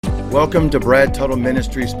Welcome to Brad Tuttle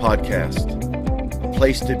Ministries podcast, a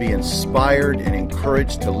place to be inspired and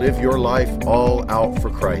encouraged to live your life all out for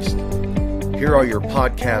Christ. Here are your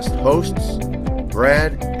podcast hosts,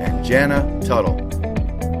 Brad and Jana Tuttle.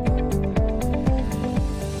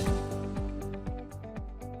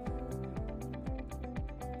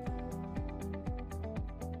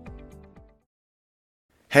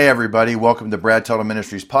 Hey everybody, welcome to Brad Tuttle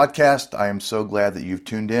Ministries podcast. I am so glad that you've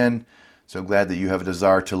tuned in. So glad that you have a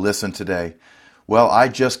desire to listen today. Well, I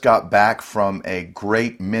just got back from a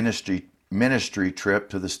great ministry trip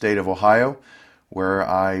to the state of Ohio, where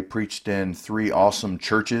I preached in 3 awesome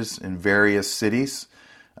churches in various cities.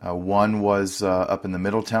 One was up in the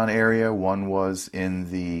Middletown area, one was in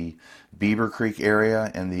the Beaver Creek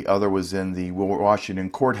area, and the other was in the Washington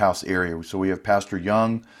Courthouse area. So we have Pastor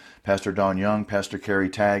Young, Pastor Don Young, Pastor Kerry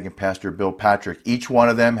Tagg, and Pastor Bill Patrick. Each one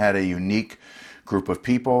of them had a unique group of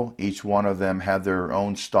people. Each one of them had their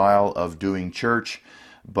own style of doing church.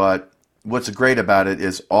 But what's great about it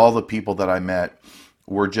is all the people that I met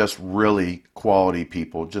were just really quality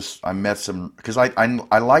people. I met some, because I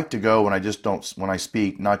like to go when I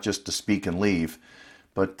speak, not just to speak and leave,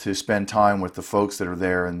 but to spend time with the folks that are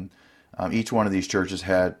there. And each one of these churches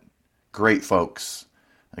had great folks,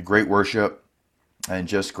 a great worship, and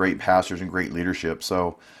just great pastors and great leadership.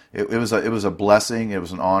 So it was a blessing. It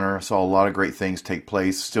was an honor. I saw a lot of great things take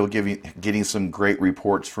place. Still getting some great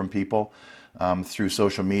reports from people through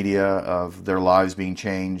social media of their lives being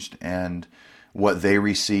changed and what they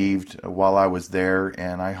received while I was there.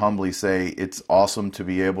 And I humbly say it's awesome to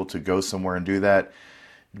be able to go somewhere and do that,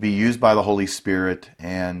 be used by the Holy Spirit,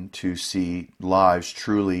 and to see lives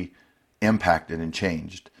truly impacted and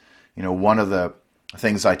changed. You know, one of the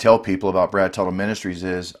things I tell people about Brad Tuttle Ministries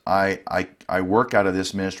is I work out of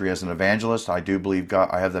this ministry as an evangelist. I do believe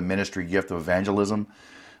I have the ministry gift of evangelism.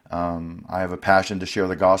 I have a passion to share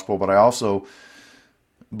the gospel, but I also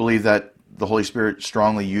believe that the Holy Spirit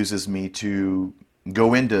strongly uses me to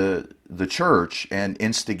go into the church and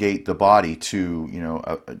instigate the body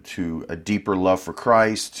to a deeper love for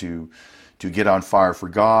Christ, to get on fire for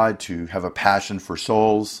God, to have a passion for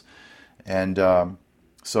souls. And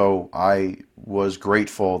so I was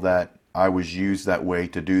grateful that I was used that way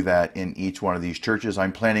to do that in each one of these churches.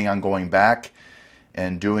 I'm planning on going back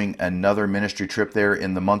and doing another ministry trip there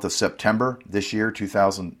in the month of September this year,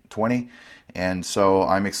 2020. And so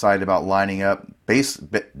I'm excited about lining up,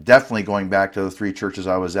 definitely going back to the 3 churches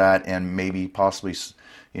I was at, and maybe possibly,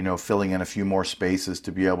 filling in a few more spaces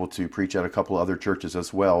to be able to preach at a couple of other churches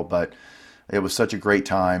as well. But it was such a great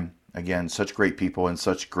time. Again, such great people and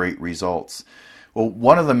such great results. Well,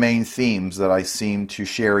 one of the main themes that I seem to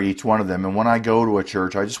share each one of them, and when I go to a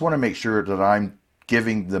church, I just want to make sure that I'm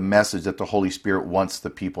giving the message that the Holy Spirit wants the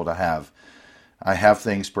people to have. I have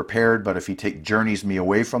things prepared, but if He journeys me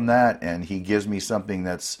away from that and He gives me something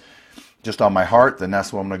that's just on my heart, then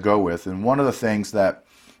that's what I'm going to go with. And one of the things that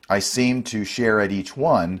I seem to share at each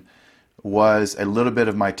one was a little bit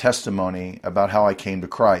of my testimony about how I came to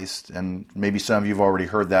Christ. And maybe some of you have already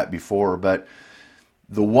heard that before, but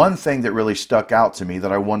the one thing that really stuck out to me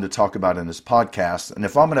that I wanted to talk about in this podcast, and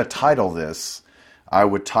if I'm going to title this, I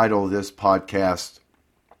would title this podcast,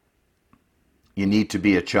 You Need to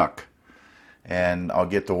Be a Chuck. And I'll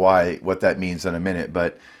get to what that means in a minute.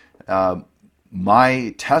 But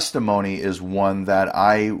my testimony is one that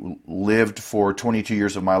I lived for 22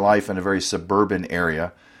 years of my life in a very suburban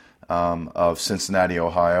area of Cincinnati,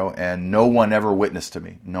 Ohio, and no one ever witnessed to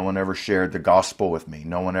me. No one ever shared the gospel with me.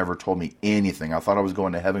 No one ever told me anything. I thought I was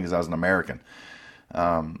going to heaven because I was an American.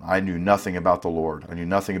 I knew nothing about the Lord. I knew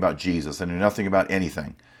nothing about Jesus. I knew nothing about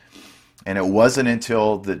anything. And it wasn't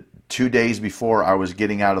until the 2 days before I was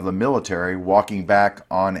getting out of the military, walking back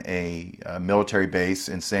on a military base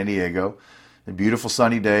in San Diego, a beautiful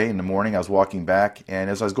sunny day in the morning, I was walking back, and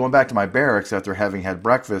as I was going back to my barracks after having had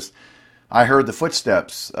breakfast, I heard the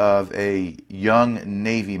footsteps of a young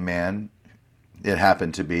Navy man, it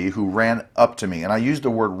happened to be, who ran up to me. And I used the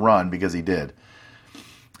word run because he did.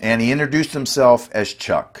 And he introduced himself as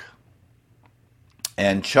Chuck.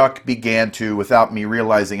 And Chuck began to, without me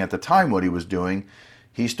realizing at the time what he was doing,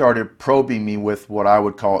 he started probing me with what I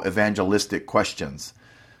would call evangelistic questions.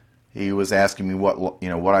 He was asking me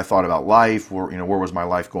what I thought about life, where was my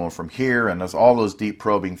life going from here, and there's all those deep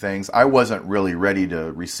probing things. I wasn't really ready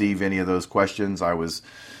to receive any of those questions. I was,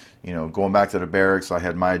 going back to the barracks. I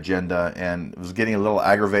had my agenda, and was getting a little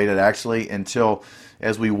aggravated actually until,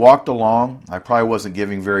 as we walked along, I probably wasn't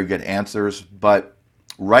giving very good answers. But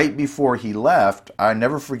right before he left, I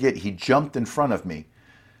never forget, he jumped in front of me.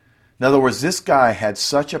 In other words, this guy had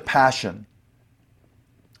such a passion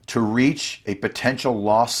to reach a potential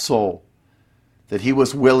lost soul that he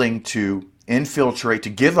was willing to infiltrate, to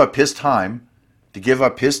give up his time, to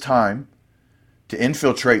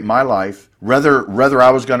infiltrate my life, whether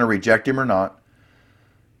I was going to reject him or not,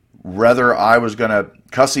 whether I was going to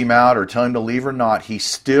cuss him out or tell him to leave or not. He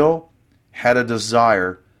still had a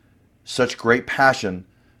desire, such great passion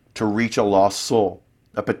to reach a lost soul,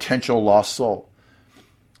 a potential lost soul.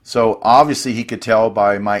 So obviously he could tell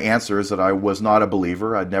by my answers that I was not a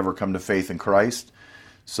believer. I'd never come to faith in Christ.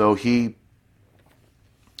 So he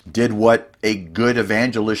did what a good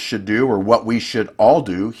evangelist should do, or what we should all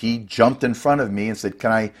do. He jumped in front of me and said,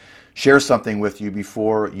 "Can I share something with you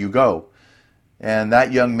before you go?" And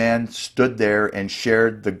that young man stood there and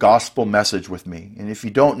shared the gospel message with me. And if you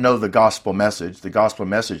don't know the gospel message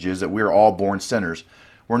is that we're all born sinners.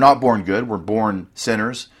 We're not born good. We're born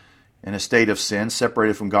sinners in a state of sin,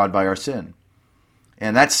 separated from God by our sin.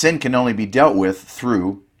 And that sin can only be dealt with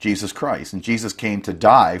through Jesus Christ. And Jesus came to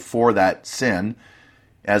die for that sin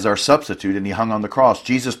as our substitute, and he hung on the cross.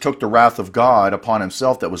 Jesus took the wrath of God upon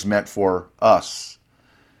himself that was meant for us.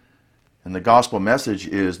 And the gospel message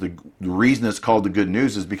is, the reason it's called the good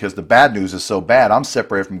news is because the bad news is so bad. I'm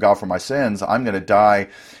separated from God for my sins. I'm going to die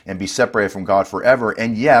and be separated from God forever.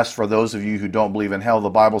 And yes, for those of you who don't believe in hell,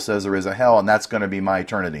 the Bible says there is a hell, and that's going to be my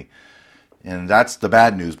eternity. And that's the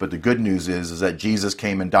bad news. But the good news is that Jesus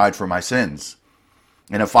came and died for my sins.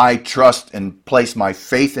 And if I trust and place my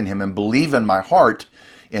faith in him and believe in my heart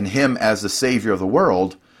in him as the Savior of the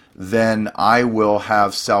world, then I will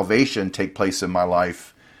have salvation take place in my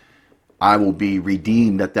life. I will be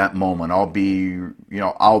redeemed at that moment. I'll be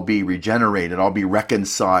regenerated. I'll be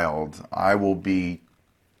reconciled. I will be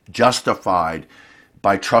justified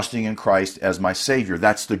by trusting in Christ as my Savior.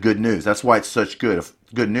 That's the good news. That's why it's such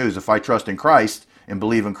good news. If I trust in Christ and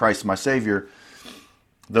believe in Christ as my Savior,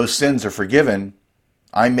 those sins are forgiven.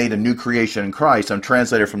 I'm made a new creation in Christ. I'm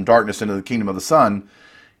translated from darkness into the kingdom of the Son,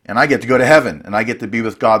 and I get to go to heaven, and I get to be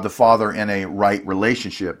with God the Father in a right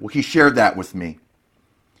relationship. Well, he shared that with me.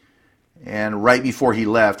 And right before he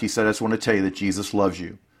left, he said, "I just want to tell you that Jesus loves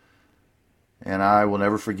you." And I will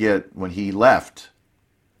never forget when he left.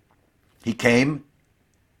 He came,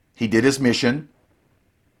 he did his mission,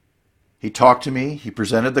 he talked to me, he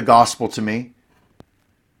presented the gospel to me,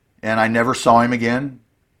 and I never saw him again.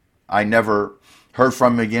 I never heard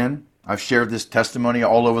from him again. I've shared this testimony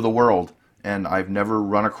all over the world, and I've never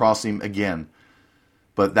run across him again.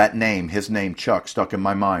 But that name, his name, Chuck, stuck in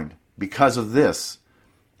my mind. Because of this,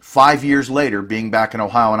 5 years later, being back in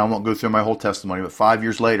Ohio, and I won't go through my whole testimony, but 5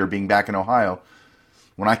 years later, being back in Ohio,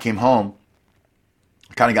 when I came home,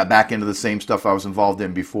 I kind of got back into the same stuff I was involved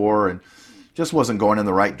in before, and just wasn't going in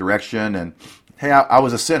the right direction. And hey, I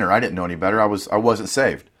was a sinner. I didn't know any better. I wasn't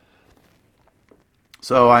saved.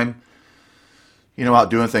 So I'm, out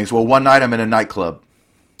doing things. Well, one night I'm in a nightclub,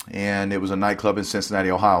 and it was a nightclub in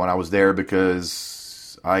Cincinnati, Ohio, and I was there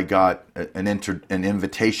because I got an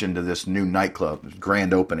invitation to this new nightclub,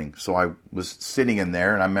 grand opening. So I was sitting in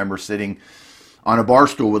there, and I remember sitting on a bar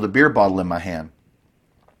stool with a beer bottle in my hand.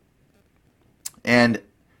 And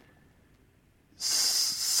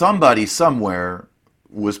somebody somewhere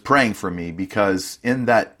was praying for me, because in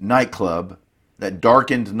that nightclub, that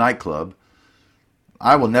darkened nightclub,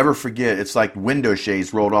 I will never forget, it's like window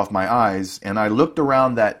shades rolled off my eyes, and I looked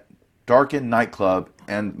around that darkened nightclub,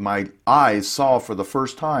 and my eyes saw for the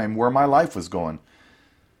first time where my life was going.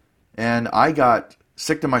 And I got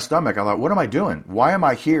sick to my stomach. I thought, what am I doing? Why am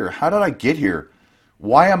I here? How did I get here?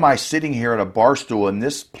 Why am I sitting here at a bar stool in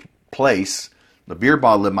this place, the beer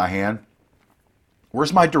bottle in my hand?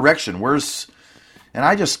 Where's my direction? And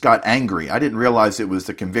I just got angry. I didn't realize it was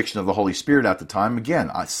the conviction of the Holy Spirit at the time. Again,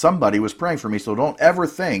 somebody was praying for me, so don't ever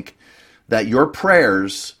think that your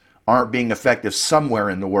prayers aren't being effective somewhere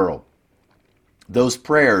in the world. Those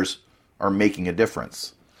prayers are making a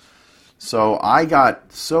difference. So I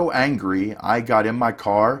got so angry, I got in my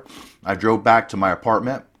car. I drove back to my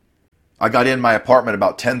apartment. I got in my apartment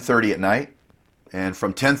about 10:30 at night. And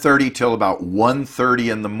from 10:30 till about 1:30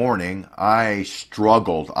 in the morning, I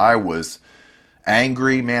struggled. I was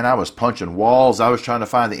angry, man. I was punching walls. I was trying to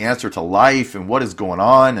find the answer to life and what is going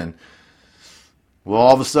on. And well,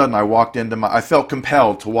 all of a sudden I felt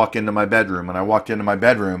compelled to walk into my bedroom. And I walked into my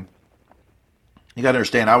bedroom. You got to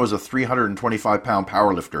understand, I was a 325-pound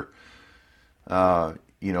power lifter.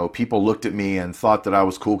 People looked at me and thought that I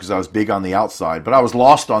was cool because I was big on the outside, but I was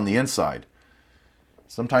lost on the inside.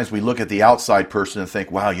 Sometimes we look at the outside person and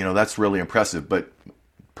think, wow, that's really impressive, but the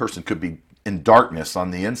person could be in darkness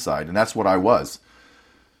on the inside, and that's what I was.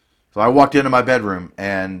 So I walked into my bedroom,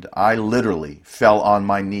 and I literally fell on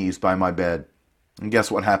my knees by my bed. And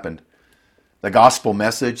guess what happened? The gospel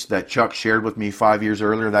message that Chuck shared with me 5 years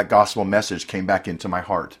earlier, that gospel message came back into my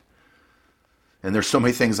heart. And there's so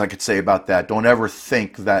many things I could say about that. Don't ever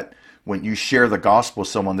think that when you share the gospel with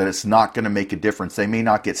someone that it's not going to make a difference. They may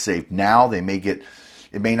not get saved now. It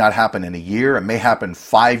may not happen in a year. It may happen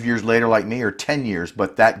 5 years later like me, or 10 years.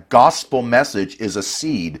 But that gospel message is a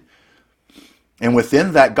seed. And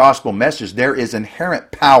within that gospel message, there is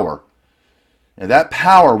inherent power. And that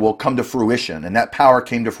power will come to fruition. And that power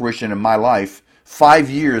came to fruition in my life 5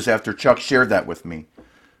 years after Chuck shared that with me.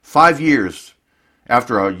 5 years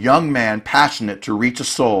after a young man passionate to reach a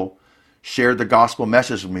soul shared the gospel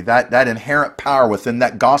message with me. That inherent power within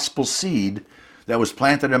that gospel seed that was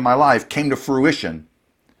planted in my life came to fruition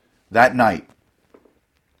that night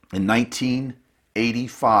in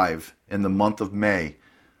 1985, in the month of May.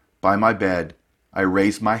 By my bed, I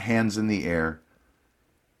raised my hands in the air.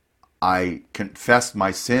 I confessed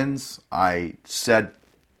my sins. I said,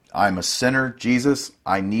 I'm a sinner. Jesus,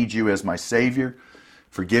 I need you as my Savior.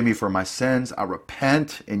 Forgive me for my sins. I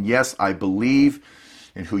repent. And yes, I believe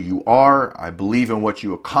in who you are. I believe in what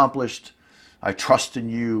you accomplished. I trust in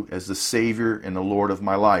you as the Savior and the Lord of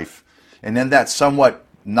my life. And then that somewhat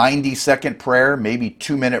 90-second prayer, maybe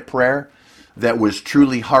 2-minute prayer, that was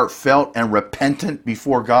truly heartfelt and repentant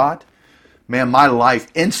before God. Man, my life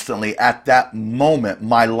instantly at that moment,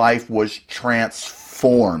 my life was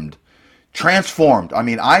transformed. Transformed. I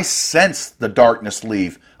mean, I sensed the darkness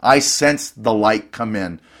leave. I sensed the light come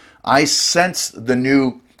in. I sensed the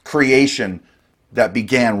new creation that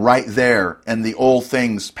began right there, and the old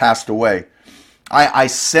things passed away. I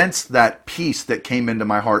sensed that peace that came into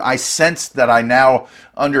my heart. I sensed that I now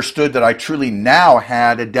understood that I truly now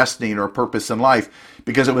had a destiny or a purpose in life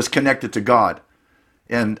because it was connected to God.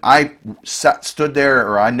 And I stood there,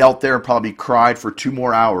 or I knelt there and probably cried for 2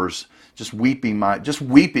 more hours, just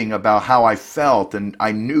weeping about how I felt, and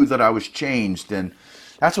I knew that I was changed. And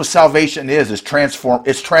that's what salvation is transform.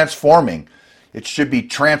 It's transforming. It should be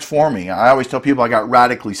transforming. I always tell people I got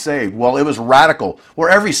radically saved. Well, it was radical. Well,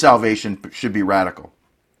 every salvation should be radical.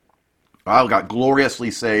 I got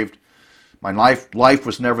gloriously saved. My life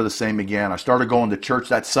was never the same again. I started going to church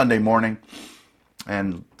that Sunday morning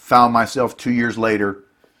and found myself 2 years later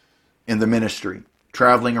in the ministry,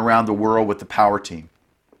 traveling around the world with the Power Team.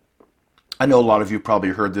 I know a lot of you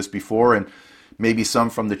probably heard this before, and maybe some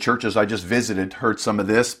from the churches I just visited heard some of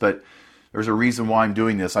this, but there's a reason why I'm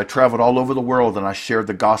doing this. I traveled all over the world and I shared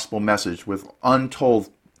the gospel message with untold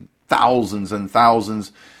thousands and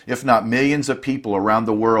thousands, if not millions of people around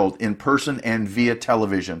the world, in person and via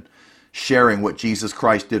television, sharing what Jesus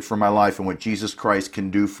Christ did for my life and what Jesus Christ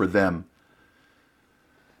can do for them.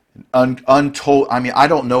 Untold. I mean, I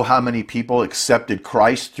don't know how many people accepted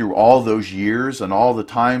Christ through all those years and all the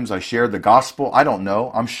times I shared the gospel. I don't know.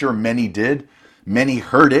 I'm sure many did. Many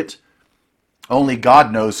heard it. Only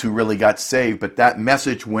God knows who really got saved, but that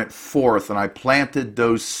message went forth, and I planted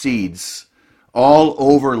those seeds all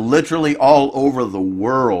over, literally all over the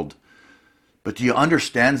world. But do you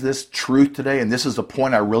understand this truth today? And this is the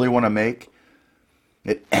point I really want to make.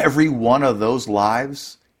 That every one of those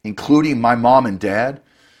lives, including my mom and dad,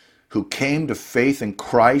 who came to faith in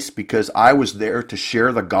Christ because I was there to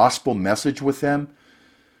share the gospel message with them,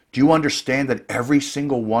 do you understand that every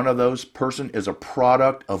single one of those person is a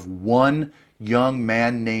product of one young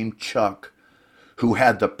man named Chuck, who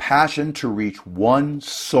had the passion to reach one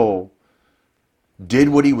soul, did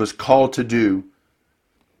what he was called to do.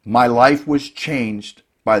 My life was changed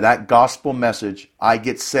by that gospel message. I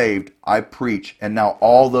get saved, I preach, and now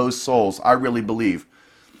all those souls, I really believe,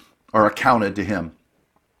 are accounted to him.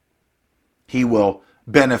 He will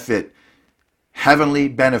benefit heavenly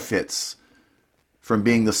benefits from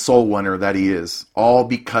being the soul winner that he is, all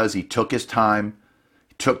because he took his time,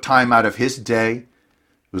 took time out of his day. It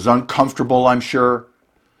was uncomfortable, I'm sure,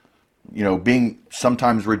 being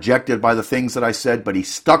sometimes rejected by the things that I said, but he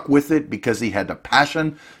stuck with it because he had the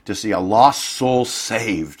passion to see a lost soul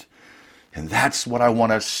saved. And that's what I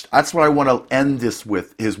want to end this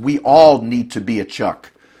with, is we all need to be a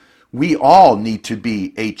Chuck. We all need to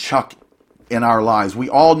be a Chuck in our lives. We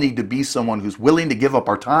all need to be someone who's willing to give up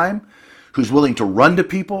our time, who's willing to run to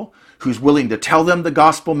people, who's willing to tell them the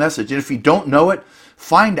gospel message. And if you don't know it,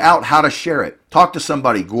 find out how to share it. Talk to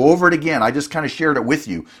somebody. Go over it again. I just kind of shared it with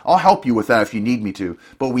you. I'll help you with that if you need me to.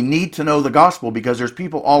 But we need to know the gospel because there's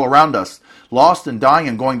people all around us lost and dying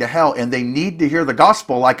and going to hell, and they need to hear the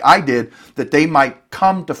gospel like I did, that they might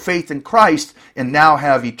come to faith in Christ and now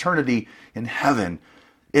have eternity in heaven.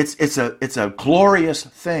 It's a glorious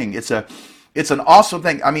thing. It's an awesome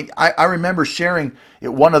thing. I mean, I remember sharing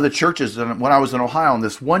at one of the churches when I was in Ohio, and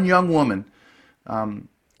this one young woman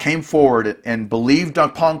came forward and believed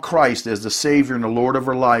upon Christ as the Savior and the Lord of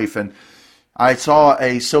her life. And I saw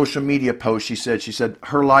a social media post. She said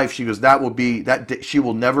her life, she goes, that will be, that day, she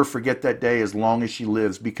will never forget that day as long as she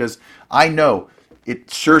lives, because I know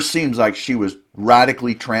it sure seems like she was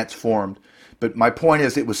radically transformed. But my point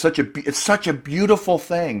is, it's such a beautiful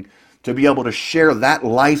thing to be able to share that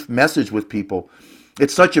life message with people.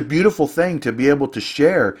 It's such a beautiful thing to be able to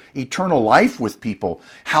share eternal life with people,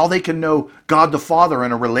 how they can know God the Father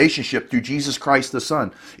in a relationship through Jesus Christ the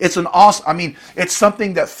Son. It's it's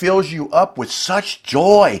something that fills you up with such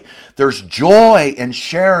joy. There's joy in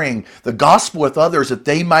sharing the gospel with others that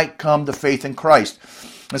they might come to faith in Christ.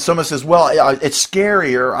 And someone says, well, it's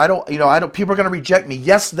scary, or people are going to reject me.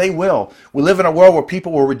 Yes, they will. We live in a world where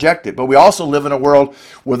people will reject it, but we also live in a world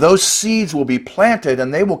where those seeds will be planted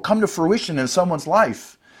and they will come to fruition in someone's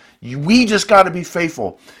life. We just got to be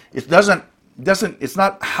faithful. It's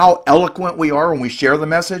not how eloquent we are when we share the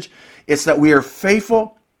message. It's that we are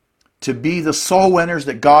faithful to be the soul winners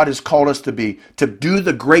that God has called us to be, to do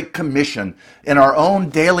the Great Commission in our own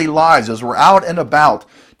daily lives as we're out and about,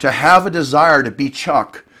 to have a desire to be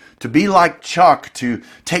Chuck, to be like Chuck, to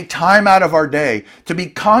take time out of our day, to be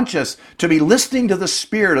conscious, to be listening to the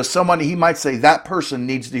Spirit of someone. He might say, that person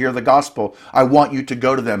needs to hear the gospel. I want you to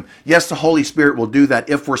go to them. Yes, the Holy Spirit will do that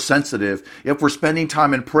if we're sensitive, if we're spending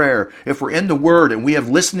time in prayer, if we're in the Word and we have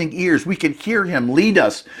listening ears. We can hear Him lead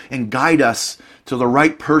us and guide us to the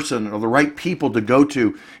right person or the right people to go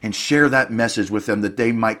to and share that message with them that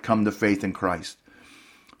they might come to faith in Christ.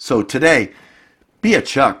 So today, be a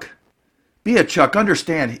Chuck. Be a Chuck.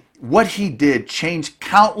 Understand what he did changed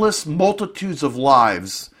countless multitudes of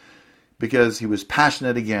lives because he was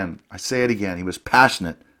passionate again. I say it again. He was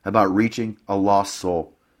passionate about reaching a lost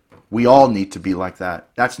soul. We all need to be like that.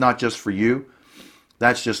 That's not just for you.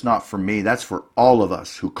 That's just not for me. That's for all of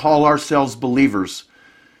us who call ourselves believers.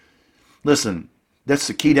 Listen, that's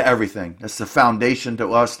the key to everything. That's the foundation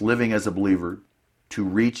to us living as a believer, to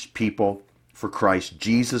reach people for Christ.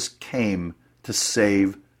 Jesus came to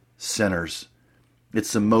save sinners.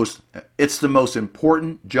 It's the most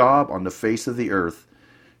important job on the face of the earth,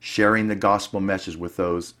 sharing the gospel message with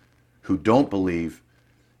those who don't believe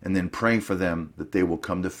and then praying for them that they will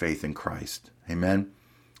come to faith in Christ. Amen.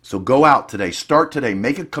 So go out today. Start today.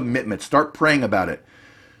 Make a commitment. Start praying about it.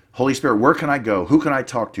 Holy Spirit, where can I go? Who can I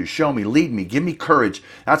talk to? Show me, lead me, give me courage.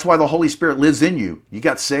 That's why the Holy Spirit lives in you. You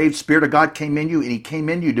got saved, Spirit of God came in you, and He came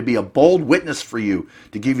in you to be a bold witness for you,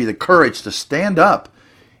 to give you the courage to stand up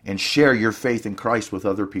and share your faith in Christ with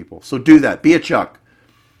other people. So do that. Be a Chuck.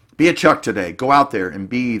 Be a Chuck today. Go out there and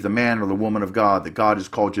be the man or the woman of God that God has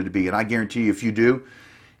called you to be. And I guarantee you, if you do,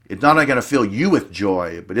 it's not only going to fill you with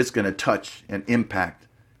joy, but it's going to touch and impact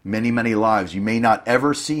many, many lives you may not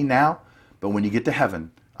ever see now, but when you get to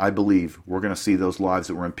heaven, I believe we're going to see those lives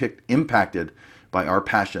that were impacted by our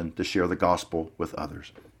passion to share the gospel with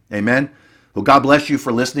others. Amen. Well, God bless you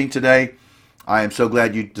for listening today. I am so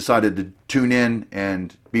glad you decided to tune in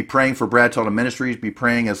and be praying for Brad Telton Ministries. Be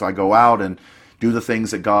praying as I go out and do the things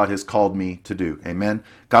that God has called me to do. Amen.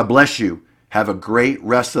 God bless you. Have a great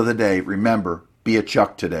rest of the day. Remember, be a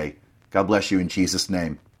Chuck today. God bless you in Jesus'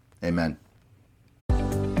 name. Amen.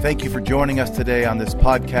 Thank you for joining us today on this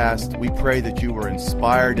podcast. We pray that you were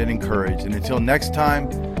inspired and encouraged. And until next time,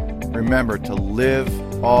 remember to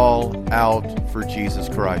live all out for Jesus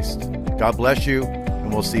Christ. God bless you,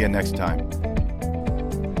 and we'll see you next time.